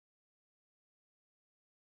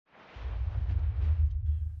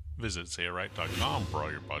Visit Sailrite.com for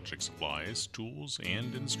all your project supplies, tools,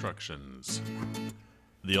 and instructions.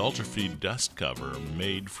 The Ultrafeed Dust Cover,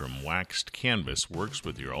 made from waxed canvas, works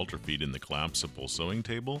with your Ultrafeed in the Collapsible Sewing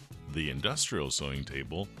Table, the Industrial Sewing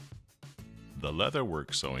Table, the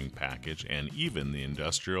Leatherwork Sewing Package, and even the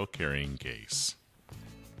Industrial Carrying Case.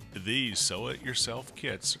 These sew-it-yourself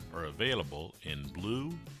kits are available in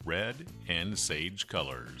blue, red, and sage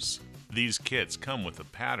colors. These kits come with a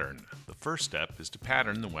pattern. The first step is to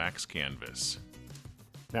pattern the wax canvas.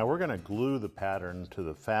 Now we're going to glue the pattern to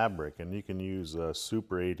the fabric, and you can use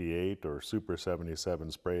Super 88 or Super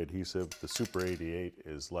 77 spray adhesive. The Super 88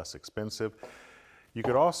 is less expensive. You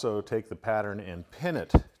could also take the pattern and pin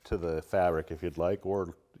it to the fabric if you'd like,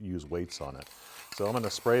 or use weights on it. So I'm going to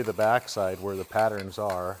spray the backside where the patterns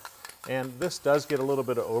are, and this does get a little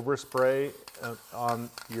bit of overspray on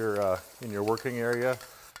your in your working area.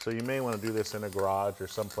 So you may want to do this in a garage or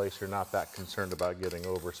someplace you're not that concerned about getting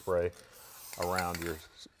overspray around your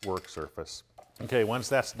work surface. Okay, once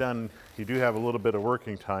that's done, you do have a little bit of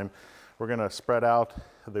working time. We're going to spread out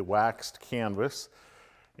the waxed canvas.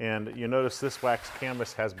 And you notice this waxed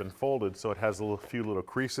canvas has been folded, so it has a few little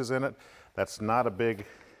creases in it. That's not a big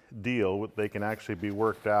deal. They can actually be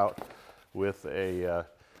worked out with a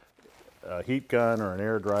heat gun or an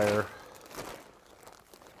air dryer.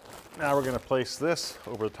 Now we're going to place this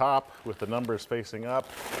over the top with the numbers facing up,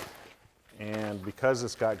 and because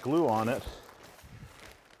it's got glue on it,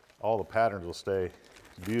 all the patterns will stay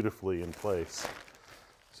beautifully in place.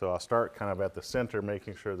 So I'll start kind of at the center,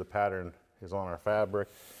 making sure the pattern is on our fabric,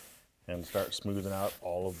 and start smoothing out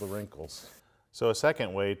all of the wrinkles. So a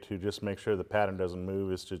second way to just make sure the pattern doesn't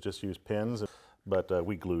move is to just use pins, but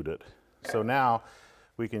we glued it. So now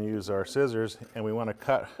we can use our scissors, and we want to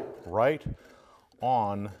cut right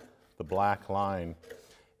on the black line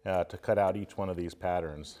to cut out each one of these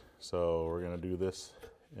patterns. So we're going to do this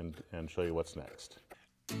and show you what's next.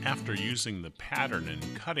 After using the pattern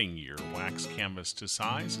and cutting your wax canvas to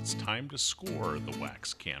size, it's time to score the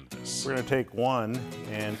wax canvas. We're going to take one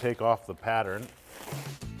and take off the pattern.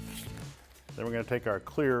 Then we're going to take our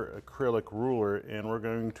clear acrylic ruler, and we're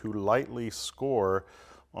going to lightly score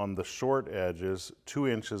on the short edges 2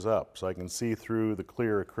 inches up, so I can see through the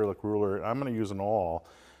clear acrylic ruler. I'm going to use an awl.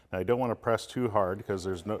 Now, I don't want to press too hard because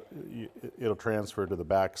it'll transfer to the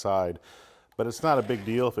back side, but it's not a big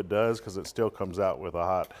deal if it does, because it still comes out with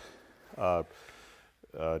a hot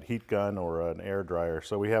heat gun or an air dryer.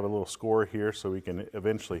 So we have a little score here, so we can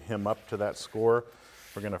eventually hem up to that score.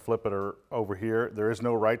 We're going to flip it over here. There is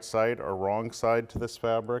no right side or wrong side to this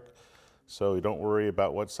fabric, so don't worry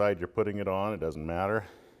about what side you're putting it on. It doesn't matter.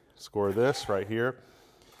 Score this right here.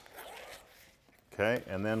 Okay,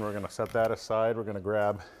 and then we're going to set that aside. We're going to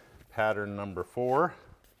grab pattern number 4,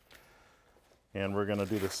 and we're going to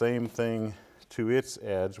do the same thing to its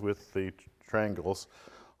edge with the triangles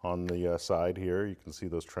on the side here. You can see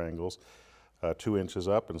those triangles, 2 inches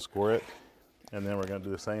up, and score it. And then we're going to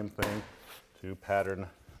do the same thing to pattern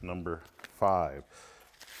number 5.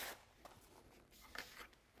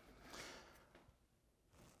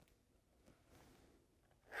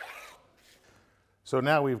 So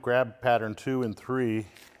now we've grabbed pattern 2 and 3,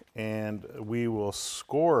 and we will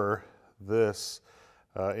score this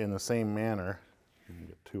in the same manner. You can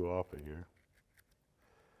get 2 off of here.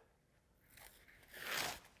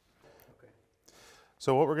 Okay.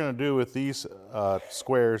 So what we're going to do with these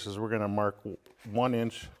squares is we're going to mark 1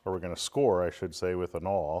 inch, or we're going to score, I should say, with an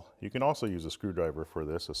awl. You can also use a screwdriver for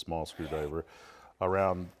this, a small screwdriver,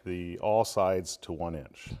 around all sides to 1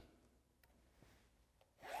 inch.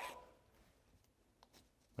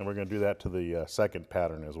 And we're going to do that to the second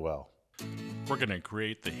pattern as well. We're going to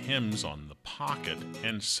create the hems on the pocket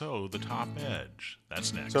and sew the top edge.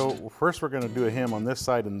 That's next. So first we're going to do a hem on this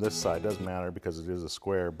side and this side. Doesn't matter because it is a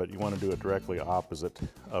square, but you want to do it directly opposite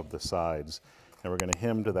of the sides. And we're going to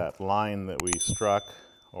hem to that line that we struck,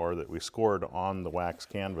 or that we scored on the wax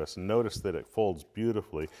canvas. And notice that it folds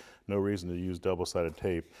beautifully. No reason to use double-sided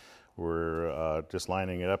tape. We're just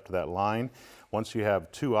lining it up to that line. Once you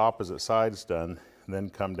have 2 opposite sides done, then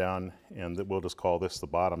come down, and we'll just call this the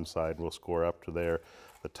bottom side. We'll score up to there.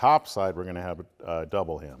 The top side, we're going to have a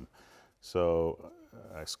double hem. So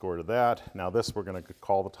I score to that. Now this we're going to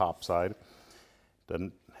call the top side.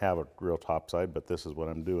 Doesn't have a real top side, but this is what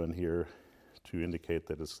I'm doing here to indicate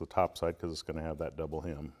that it's the top side, because it's going to have that double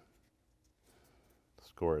hem.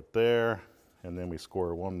 Score it there, and then we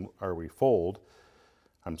score one, or we fold.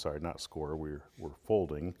 I'm sorry, not score. We're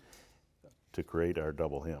folding to create our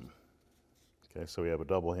double hem. Okay, so we have a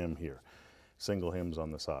double hem here, single hems on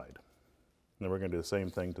the side. And then we're going to do the same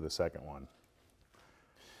thing to the second one.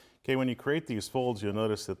 Okay, when you create these folds, you'll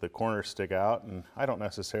notice that the corners stick out, and I don't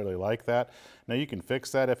necessarily like that. Now you can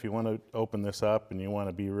fix that if you want to open this up and you want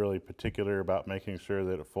to be really particular about making sure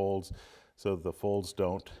that it folds so that the folds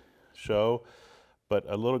don't show. But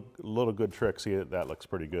a little good trick, see that looks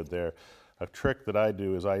pretty good there. A trick that I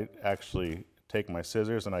do is I actually take my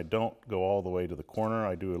scissors and I don't go all the way to the corner.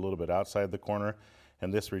 I do a little bit outside the corner,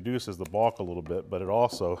 and this reduces the bulk a little bit, but it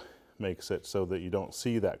also makes it so that you don't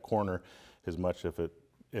see that corner as much if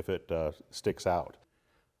it sticks out.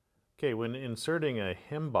 Okay, when inserting a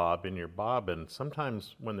hem bob in your bobbin,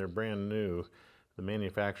 sometimes when they're brand new, the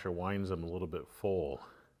manufacturer winds them a little bit full.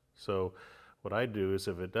 So what I do is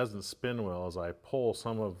if it doesn't spin well, is I pull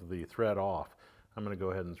some of the thread off. I'm going to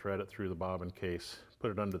go ahead and thread it through the bobbin case,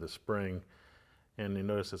 put it under the spring, and you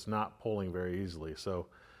notice it's not pulling very easily. So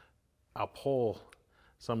I'll pull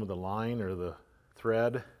some of the line or the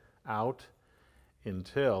thread out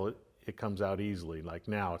until it comes out easily. Like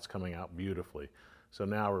now it's coming out beautifully. So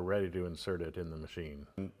now we're ready to insert it in the machine.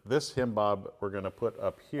 This hem bob we're going to put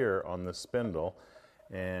up here on this spindle,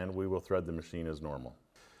 and we will thread the machine as normal.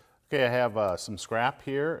 Okay, I have some scrap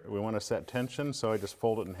here. We want to set tension, so I just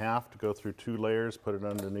fold it in half to go through 2 layers, put it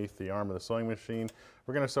underneath the arm of the sewing machine.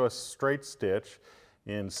 We're going to sew a straight stitch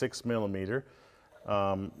in 6mm,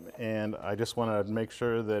 and I just want to make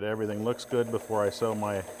sure that everything looks good before I sew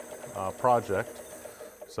my project.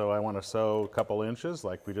 So I want to sew a couple inches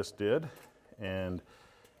like we just did and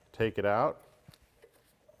take it out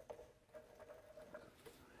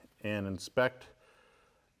and inspect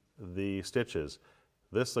the stitches.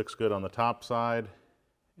 This looks good on the top side,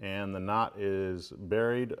 and the knot is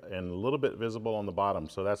buried and a little bit visible on the bottom,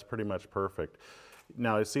 so that's pretty much perfect.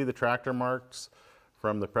 Now you see the tractor marks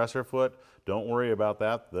from the presser foot. Don't worry about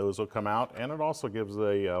that, those will come out, and it also gives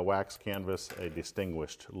the wax canvas a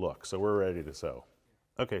distinguished look. So we're ready to sew.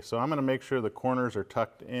 Okay, so I'm going to make sure the corners are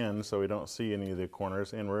tucked in so we don't see any of the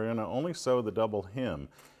corners, and we're going to only sew the double hem.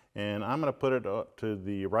 And I'm going to put it to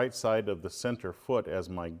the right side of the center foot as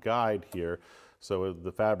my guide here, so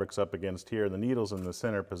the fabric's up against here, the needle's in the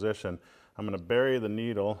center position. I'm going to bury the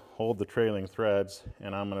needle, hold the trailing threads,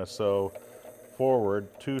 and I'm going to sew forward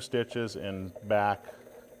 2 stitches and back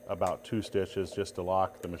about 2 stitches just to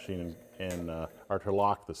lock the machine in, or to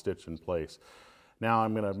lock the stitch in place. Now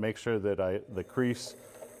I'm going to make sure that the crease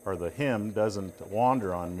or the hem doesn't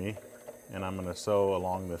wander on me, and I'm going to sew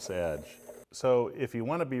along this edge. So if you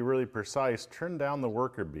want to be really precise, turn down the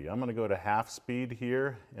worker bee. I'm going to go to half speed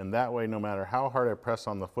here, and that way no matter how hard I press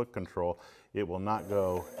on the foot control, it will not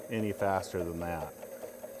go any faster than that.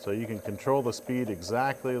 So you can control the speed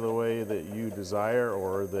exactly the way that you desire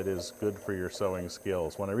or that is good for your sewing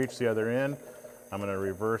skills. When I reach the other end, I'm going to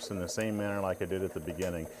reverse in the same manner like I did at the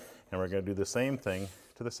beginning. And we're going to do the same thing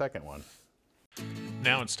to the second one.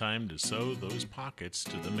 Now it's time to sew those pockets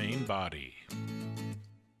to the main body.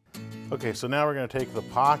 Okay, so now we're going to take the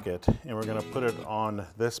pocket and we're going to put it on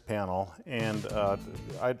this panel, and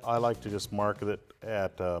I like to just mark it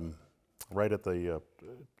at right at the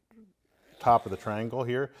top of the triangle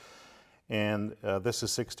here, and this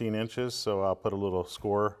is 16 inches, so I'll put a little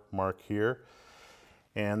score mark here,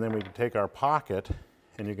 and then we can take our pocket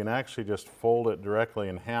and you can actually just fold it directly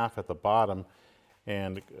in half at the bottom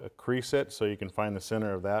and crease it so you can find the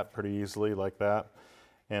center of that pretty easily like that,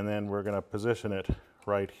 and then we're going to position it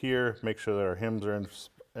right here, make sure that our hems are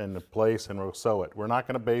in place, and we'll sew it. We're not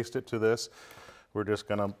going to baste it to this. We're just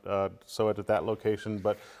going to sew it at that location,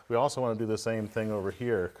 but we also want to do the same thing over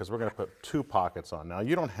here because we're going to put 2 pockets on. Now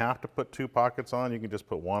you don't have to put 2 pockets on, you can just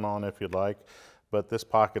put 1 on if you'd like, but this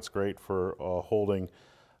pocket's great for holding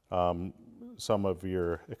some of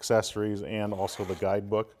your accessories and also the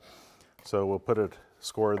guidebook. So we'll put a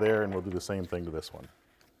score there and we'll do the same thing to this one.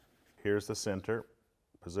 Here's the center.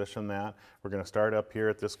 Position that. We're going to start up here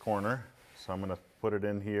at this corner, so I'm going to put it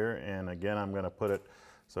in here, and again I'm going to put it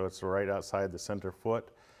so it's right outside the center foot,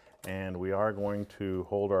 and we are going to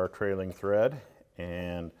hold our trailing thread,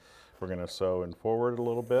 and we're going to sew in forward a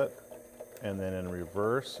little bit and then in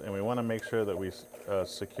reverse, and we want to make sure that we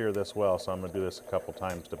secure this well, so I'm going to do this a couple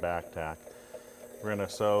times to back tack. We're going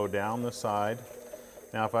to sew down the side.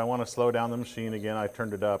 Now if I want to slow down the machine, again I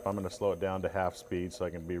turned it up, I'm going to slow it down to half speed so I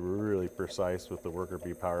can be really precise with the Worker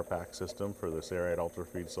Bee Power Pack system for the Sailrite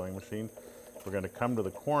Ultrafeed sewing machine. We're going to come to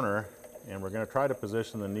the corner and we're going to try to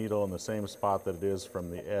position the needle in the same spot that it is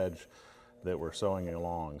from the edge that we're sewing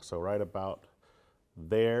along. So right about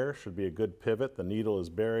there should be a good pivot. The needle is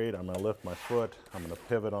buried. I'm going to lift my foot, I'm going to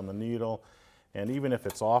pivot on the needle, and even if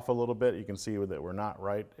it's off a little bit, you can see that we're not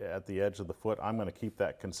right at the edge of the foot. I'm going to keep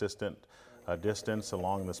that consistent distance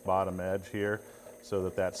along this bottom edge here so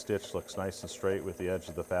that that stitch looks nice and straight with the edge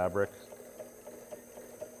of the fabric.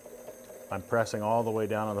 I'm pressing all the way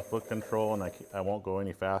down on the foot control, and I won't go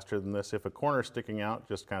any faster than this. If a corner is sticking out,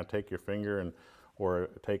 just kind of take your finger or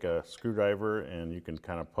take a screwdriver and you can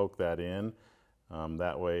kind of poke that in.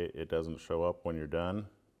 That way it doesn't show up when you're done.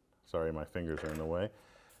 Sorry, my fingers are in the way.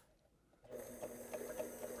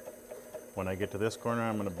 When I get to this corner,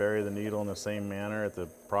 I'm going to bury the needle in the same manner at the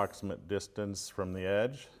approximate distance from the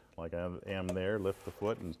edge, like I am there. Lift the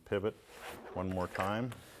foot and pivot one more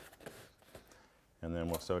time. And then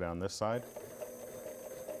we'll sew down this side.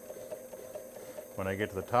 When I get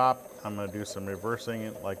to the top, I'm going to do some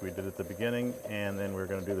reversing like we did at the beginning, and then we're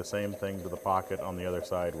going to do the same thing to the pocket on the other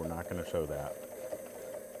side. We're not going to show that.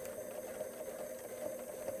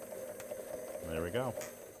 There we go.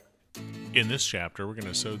 In this chapter, we're going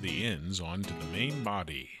to sew the ends onto the main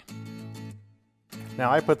body. Now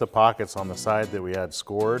I put the pockets on the side that we had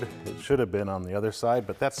scored. It should have been on the other side,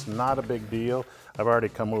 but that's not a big deal. I've already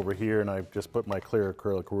come over here and I've just put my clear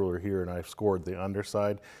acrylic ruler here and I've scored the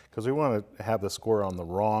underside because we want to have the score on the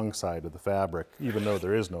wrong side of the fabric, even though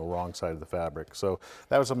there is no wrong side of the fabric. So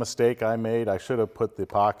that was a mistake I made. I should have put the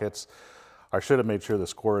pockets, I should have made sure the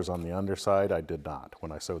score is on the underside. I did not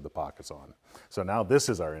when I sewed the pockets on. So now this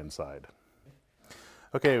is our inside.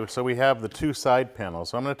 Okay, so we have the two side panels.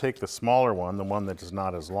 So I'm going to take the smaller one, the one that is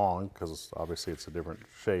not as long, because obviously it's a different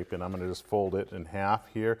shape, and I'm going to just fold it in half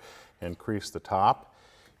here and crease the top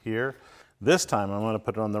here. This time I'm going to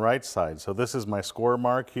put it on the right side. So this is my score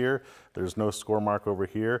mark here. There's no score mark over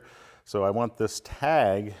here. So I want this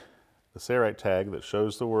tag, the Sailrite tag that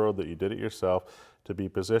shows the world that you did it yourself, to be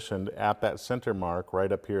positioned at that center mark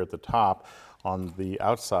right up here at the top on the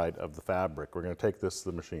outside of the fabric. We're going to take this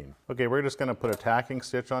to the machine. Okay, we're just going to put a tacking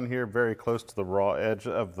stitch on here very close to the raw edge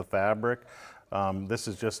of the fabric. This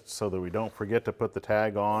is just so that we don't forget to put the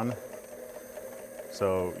tag on.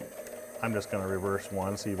 So I'm just going to reverse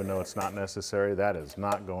once, even though it's not necessary. That is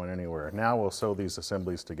not going anywhere. Now we'll sew these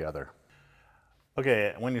assemblies together.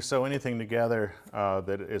 Okay, when you sew anything together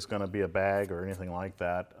that is going to be a bag or anything like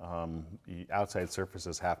that, the outside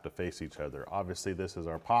surfaces have to face each other. Obviously this is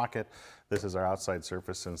our pocket, this is our outside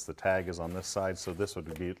surface since the tag is on this side, so this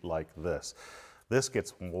would be like this. This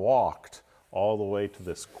gets walked all the way to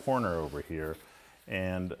this corner over here,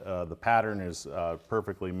 and the pattern is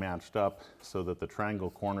perfectly matched up so that the triangle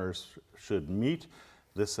corners should meet.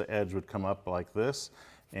 This edge would come up like this,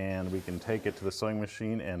 and we can take it to the sewing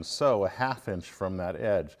machine and sew a 1/2 inch from that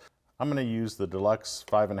edge. I'm going to use the Deluxe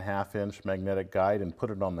 5.5 inch magnetic guide and put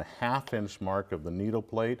it on the 1/2 inch mark of the needle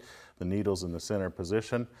plate. The needle's in the center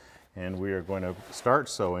position, and we are going to start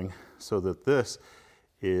sewing so that this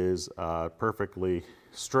is perfectly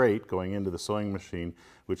straight going into the sewing machine,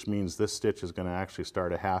 which means this stitch is going to actually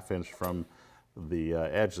start a 1/2 inch from the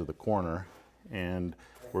edge of the corner. And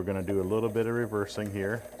we're going to do a little bit of reversing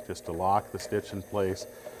here just to lock the stitch in place.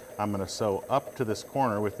 I'm going to sew up to this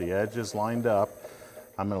corner with the edges lined up.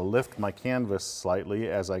 I'm going to lift my canvas slightly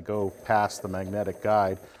as I go past the magnetic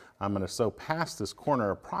guide. I'm going to sew past this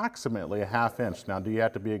corner approximately a 1/2 inch. Now, do you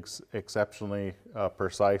have to be exceptionally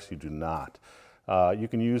precise? You do not. You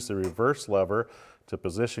can use the reverse lever to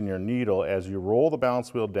position your needle as you roll the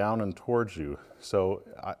balance wheel down and towards you. So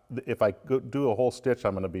if I do a whole stitch,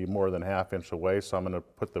 I'm going to be more than 1/2 inch away, so I'm going to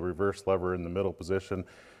put the reverse lever in the middle position,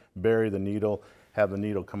 bury the needle, have the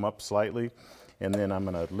needle come up slightly, and then I'm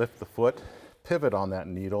going to lift the foot, pivot on that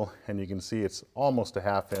needle, and you can see it's almost a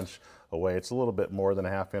 1/2 inch away. It's a little bit more than a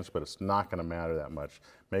 1/2 inch, but it's not going to matter that much.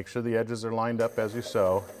 Make sure the edges are lined up as you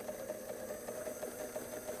sew.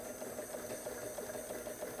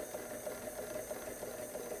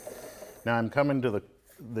 Now I'm coming to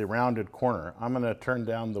the rounded corner. I'm going to turn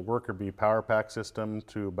down the Worker Bee Power Pack system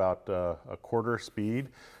to about a 1/4 speed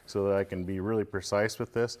so that I can be really precise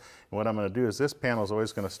with this. And what I'm going to do is this panel is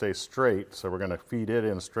always going to stay straight, so we're going to feed it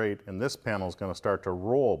in straight, and this panel is going to start to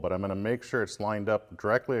roll, but I'm going to make sure it's lined up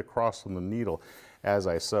directly across from the needle as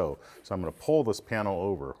I sew. So I'm going to pull this panel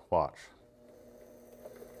over. Watch.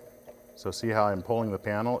 So see how I'm pulling the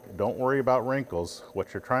panel? Don't worry about wrinkles.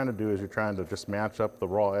 What you're trying to do is you're trying to just match up the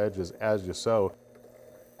raw edges as you sew.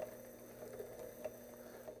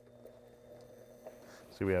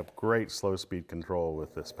 See, we have great slow speed control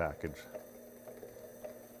with this package.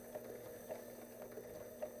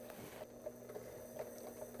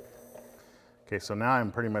 Okay, so now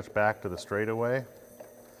I'm pretty much back to the straightaway.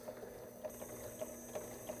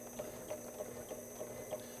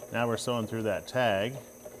 Now we're sewing through that tag.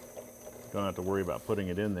 Don't have to worry about putting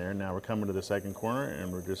it in there. Now we're coming to the second corner,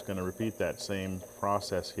 and we're just going to repeat that same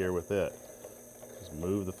process here with it. Just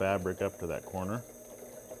move the fabric up to that corner.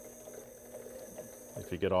 If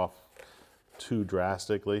you get off too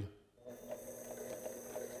drastically,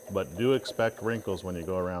 But do expect wrinkles when you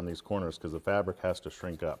go around these corners because the fabric has to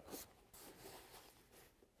shrink up.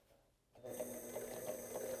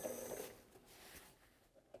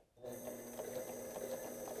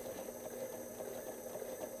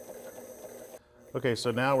 Okay,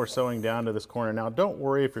 so now we're sewing down to this corner. Now don't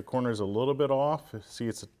worry if your corner is a little bit off. See,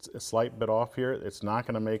 it's a slight bit off here. It's not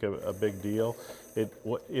going to make a big deal.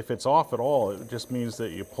 If it's off at all, it just means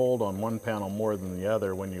that you pulled on one panel more than the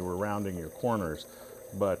other when you were rounding your corners.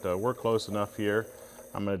 But we're close enough here.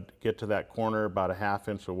 I'm going to get to that corner about a ½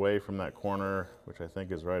 inch away from that corner, which I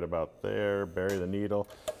think is right about there. Bury the needle,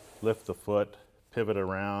 lift the foot, pivot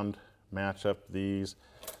around, match up these,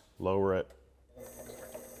 lower it.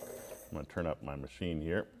 I'm going to turn up my machine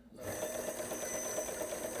here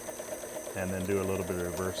and then do a little bit of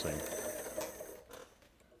reversing.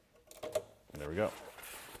 There we go.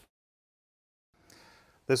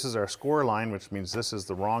 This is our score line, which means this is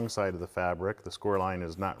the wrong side of the fabric. The score line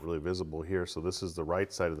is not really visible here, so this is the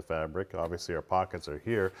right side of the fabric. Obviously our pockets are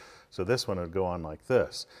here, so this one would go on like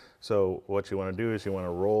this. So what you want to do is you want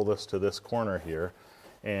to roll this to this corner here,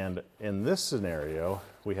 and in this scenario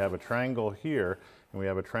we have a triangle here and we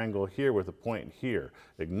have a triangle here with a point here.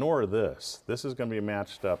 Ignore this. This is going to be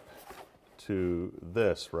matched up to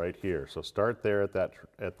this right here. So start there at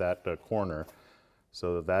that corner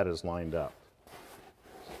so that that is lined up.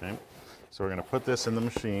 Okay. So we're going to put this in the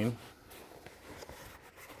machine,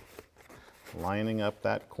 lining up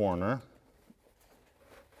that corner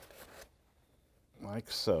like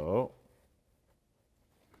so.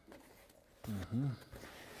 We're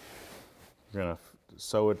going to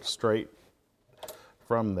sew it straight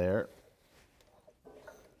from there.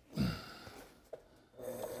 I'm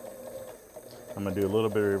going to do a little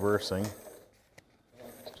bit of reversing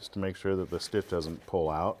just to make sure that the stitch doesn't pull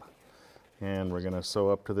out. And we're going to sew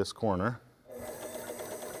up to this corner.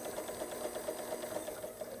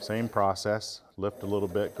 Same process, lift a little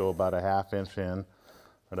bit, go about a ½ inch in,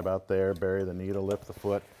 right about there, bury the needle, lift the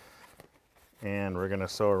foot, and we're going to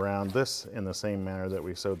sew around this in the same manner that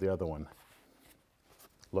we sewed the other one.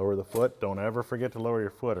 Lower the foot. Don't ever forget to lower your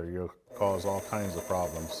foot or you'll cause all kinds of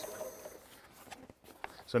problems.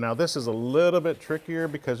 So now this is a little bit trickier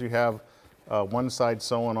because you have one side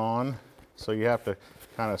sewn on, so you have to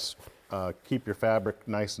kind of keep your fabric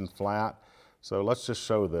nice and flat. So let's just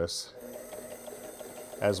show this.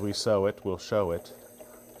 As we sew it, we'll show it.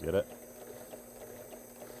 Get it?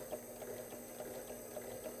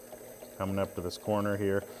 Coming up to this corner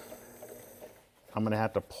here. I'm going to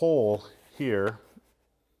have to pull here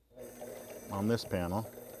on this panel,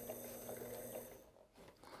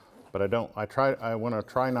 but I want to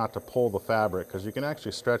try not to pull the fabric because you can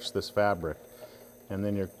actually stretch this fabric and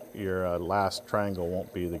then your last triangle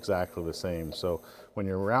won't be exactly the same. So when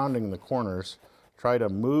you're rounding the corners, try to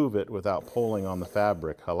move it without pulling on the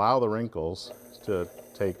fabric. Allow the wrinkles to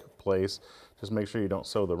take place. Just make sure you don't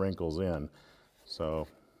sew the wrinkles in. So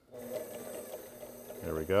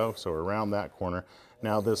there we go. So we're around that corner.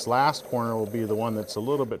 Now this last corner will be the one that's a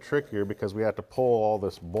little bit trickier because we have to pull all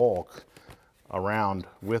this bulk around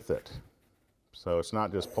with it. So it's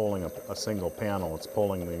not just pulling a single panel, it's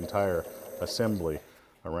pulling the entire assembly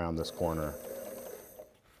around this corner.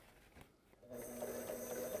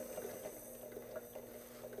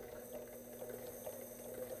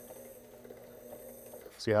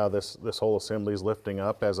 See how this whole assembly is lifting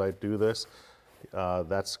up as I do this?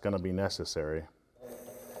 That's going to be necessary.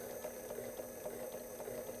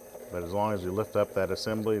 But as long as you lift up that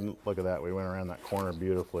assembly, look at that, we went around that corner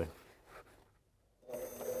beautifully.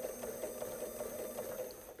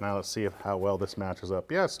 Now let's see how well this matches up.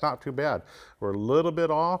 Yeah, it's not too bad. We're a little bit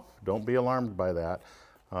off, don't be alarmed by that.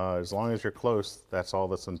 As long as you're close, that's all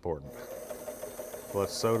that's important. So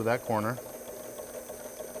let's sew to that corner.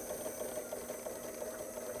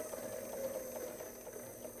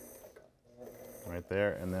 Right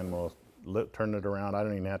there, and then we'll turn it around. I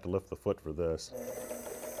don't even have to lift the foot for this.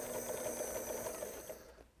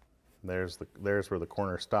 There's where the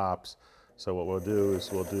corner stops. So what we'll do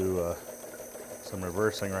is we'll do some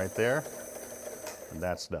reversing right there, and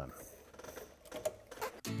that's done.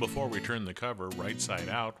 Before we turn the cover right side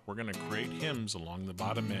out, we're going to create hems along the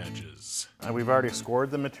bottom edges. We've already scored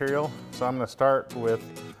the material, so I'm going to start with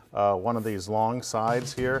one of these long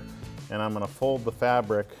sides here, and I'm going to fold the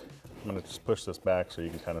fabric. I'm going to just push this back so you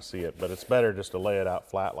can kind of see it, but it's better just to lay it out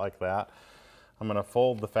flat like that. I'm going to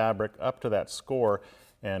fold the fabric up to that score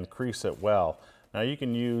and crease it well. Now you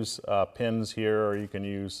can use pins here, or you can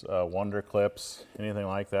use wonder clips, anything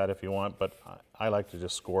like that if you want, but I like to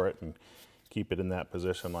just score it and keep it in that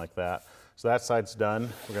position like that. So that side's done.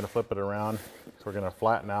 We're going to flip it around. So we're going to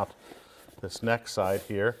flatten out this next side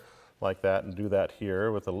here. like that, and do that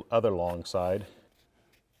here with the other long side.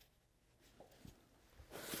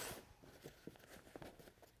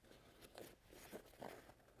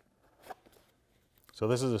 So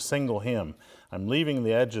this is a single hem. I'm leaving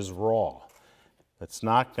the edges raw. It's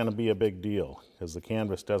not going to be a big deal because the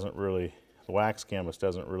canvas doesn't really, the wax canvas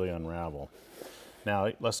doesn't really unravel.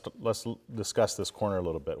 Now let's discuss this corner a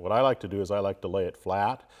little bit. What I like to do is I like to lay it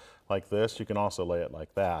flat like this. You can also lay it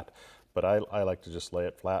like that, but I like to just lay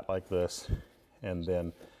it flat like this and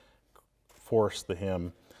then force the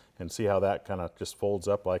hem, and see how that kind of just folds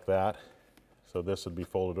up like that. So this would be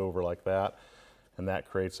folded over like that, and that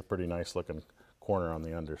creates a pretty nice looking corner on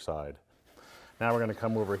the underside. Now we're going to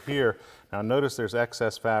come over here. Now notice there's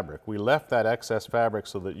excess fabric. We left that excess fabric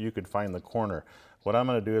so that you could find the corner. What I'm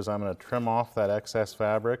going to do is I'm going to trim off that excess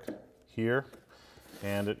fabric here,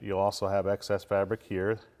 and you'll also have excess fabric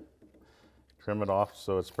here. Trim it off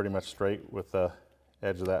so it's pretty much straight with the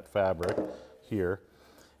edge of that fabric here.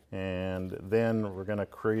 And then we're going to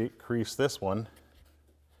crease this one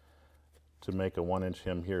to make a 1-inch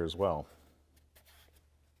hem here as well.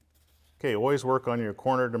 Okay, always work on your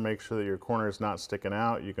corner to make sure that your corner is not sticking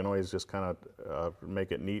out. You can always just kind of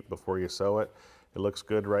make it neat before you sew it. It looks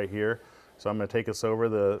good right here. So I'm going to take us over.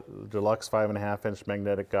 The Deluxe 5.5-inch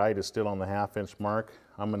magnetic guide is still on the 1/2-inch mark.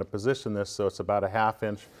 I'm going to position this so it's about a 1/2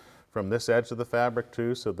 inch from this edge of the fabric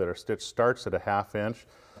too, so that our stitch starts at a 1/2 inch.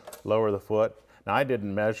 Lower the foot. Now I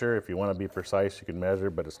didn't measure. If you want to be precise, you can measure,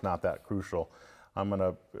 but it's not that crucial. I'm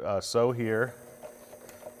going to sew here,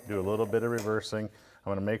 do a little bit of reversing. I'm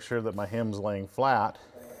going to make sure that my hem's laying flat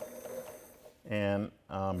and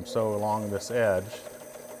sew along this edge.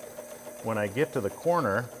 When I get to the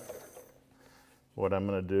corner, what I'm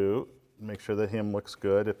going to do, make sure the hem looks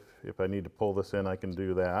good. If I need to pull this in, I can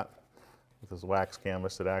do that. With this wax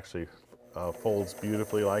canvas, it actually folds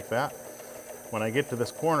beautifully like that. When I get to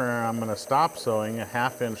this corner, I'm going to stop sewing a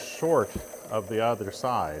 1/2 inch short of the other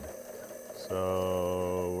side.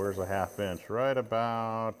 So where's a 1/2 inch? Right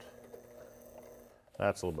about,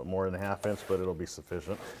 that's a little bit more than a 1/2 inch, but it'll be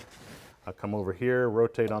sufficient. I'll come over here,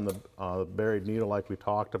 rotate on the buried needle like we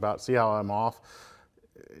talked about. See how I'm off?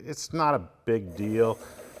 It's not a big deal.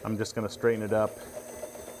 I'm just going to straighten it up.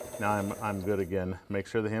 Now I'm good again. Make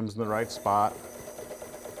sure the hem's in the right spot.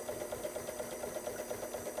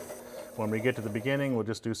 When we get to the beginning, we'll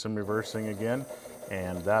just do some reversing again,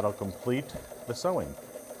 and that'll complete the sewing.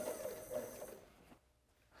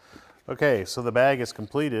 Okay, so the bag is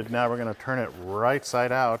completed. Now we're going to turn it right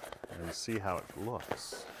side out and see how it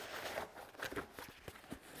looks.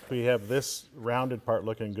 We have this rounded part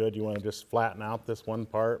looking good. You want to just flatten out this one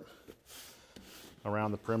part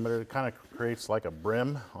around the perimeter. It kind of creates like a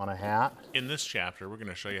brim on a hat. In this chapter, we're going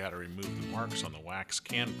to show you how to remove the marks on the wax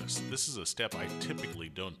canvas. This is a step I typically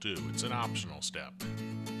don't do. It's an optional step.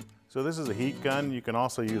 So this is a heat gun. You can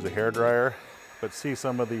also use a hairdryer, but see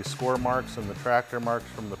some of these score marks and the tractor marks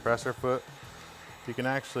from the presser foot? You can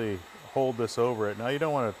actually hold this over it. Now you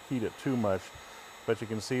don't want to heat it too much, but you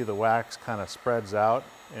can see the wax kind of spreads out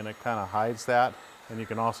and it kind of hides that. And you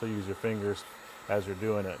can also use your fingers as you're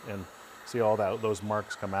doing it and see all those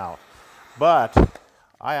marks come out. But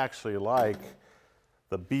I actually like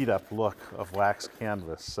the beat up look of wax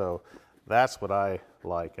canvas, so that's what I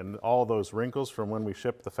like. And all those wrinkles from when we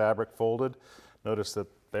shipped the fabric folded, notice that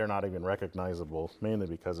they're not even recognizable, mainly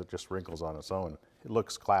because it just wrinkles on its own. It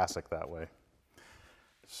looks classic that way.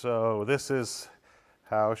 So this is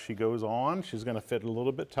how she goes on. She's going to fit a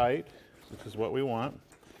little bit tight, which is what we want.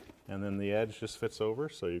 And then the edge just fits over,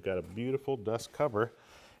 so you've got a beautiful dust cover.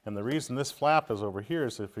 And the reason this flap is over here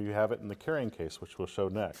is if you have it in the carrying case, which we'll show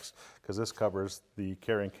next, because this covers the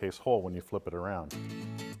carrying case hole when you flip it around.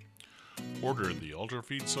 Order the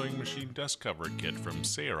Ultrafeed Sewing Machine Dust Cover Kit from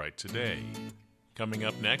Sailrite today. Coming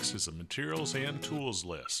up next is a materials and tools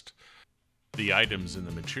list. The items in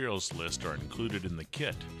the materials list are included in the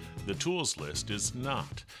kit. The tools list is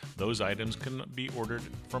not. Those items can be ordered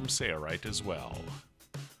from Sailrite as well.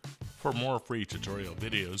 For more free tutorial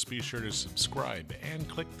videos, be sure to subscribe and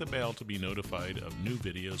click the bell to be notified of new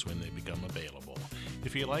videos when they become available.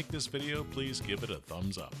 If you like this video, please give it a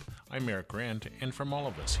thumbs up. I'm Eric Grant, and from all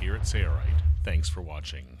of us here at Sailrite, thanks for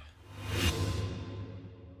watching.